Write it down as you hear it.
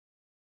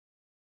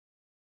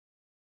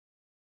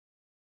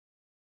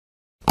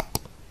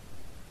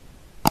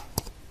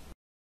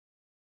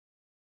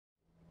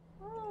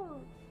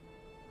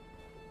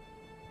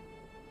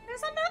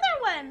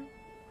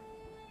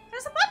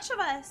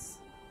us.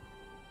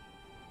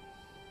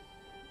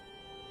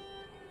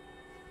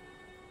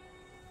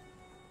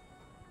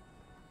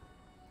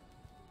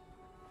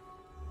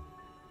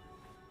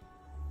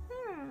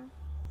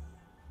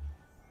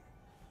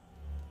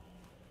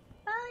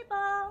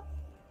 Volleyball.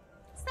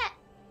 Set.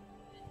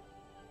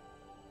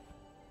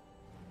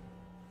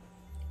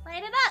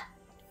 Light it up.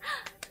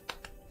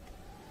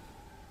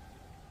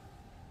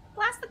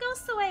 Blast the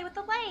ghosts away with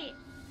the light.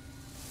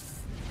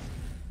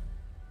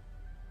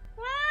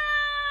 Wow!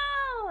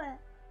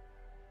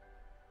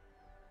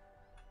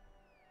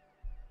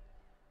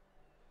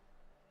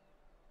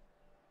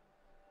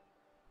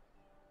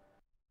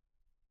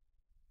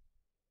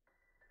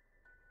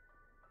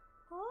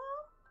 Oh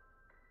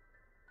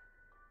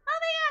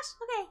my gosh!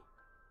 Okay.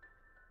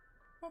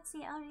 Let's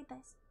see, I'll read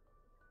this.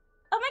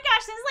 Oh my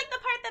gosh, this is like the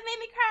part that made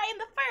me cry in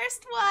the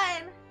first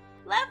one!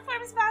 Love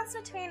forms bonds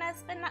between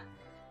us, but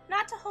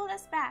not to hold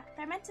us back.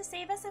 They're meant to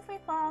save us if we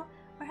fall,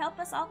 or help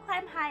us all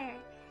climb higher.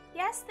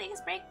 Yes,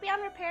 things break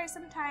beyond repair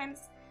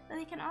sometimes, but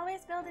we can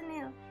always build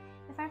anew.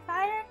 If our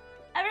fire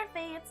ever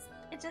fades,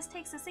 it just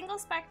takes a single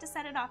spark to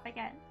set it off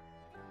again.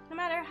 No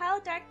matter how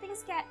dark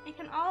things get, we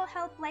can all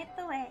help light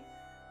the way.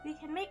 We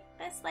can make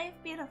this life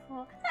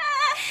beautiful.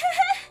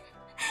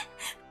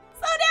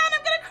 Slow down,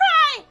 I'm gonna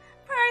cry!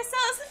 For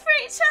ourselves and for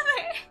each other.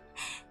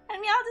 And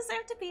we all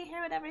deserve to be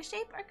here whatever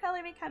shape or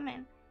color we come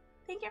in.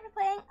 Thank you for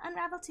playing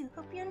Unravel 2.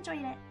 Hope you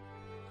enjoyed it.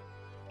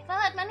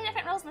 I've had many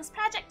different roles in this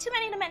project, too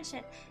many to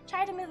mention.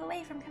 Try to move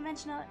away from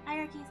conventional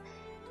hierarchies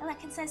and let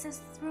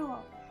consensus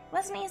rule. It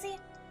wasn't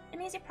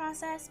an easy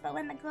process, but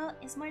when the goal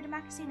is more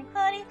democracy and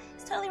equality,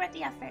 it's totally worth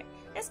the effort.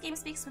 This game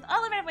speaks with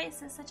all of our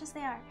voices, such as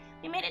they are.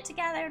 We made it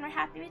together and we're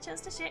happy we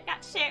chose to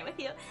got to share it with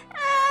you.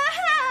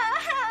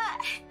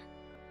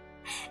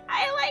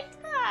 I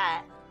liked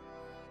that.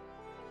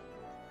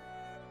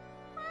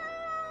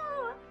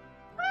 Wow.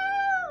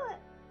 Wow.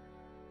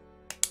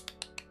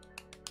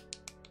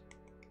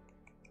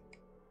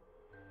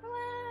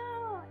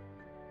 Wow.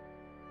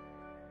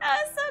 That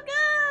was so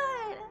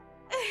good.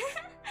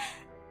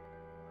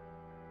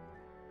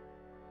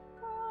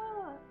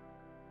 Oh.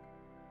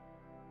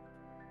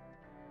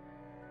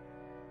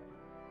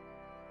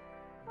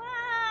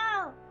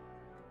 Wow.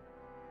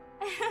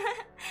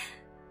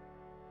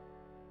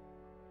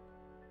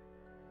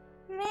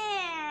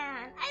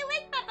 Man, I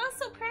like that. That was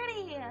so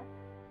pretty.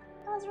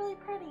 That was really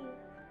pretty.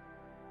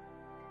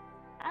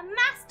 A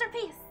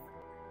masterpiece.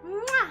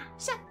 Mwah!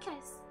 Chef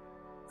kiss.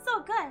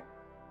 So good.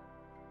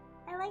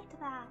 I liked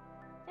that.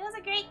 It was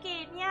a great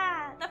game.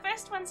 Yeah, the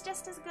first one's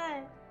just as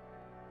good.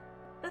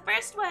 The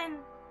first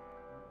one,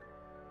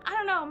 I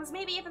don't know, was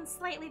maybe even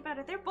slightly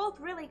better. They're both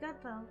really good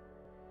though.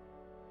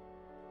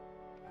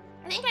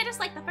 I think I just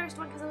like the first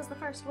one because it was the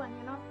first one,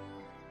 you know?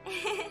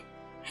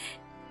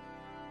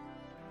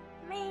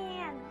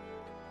 Man.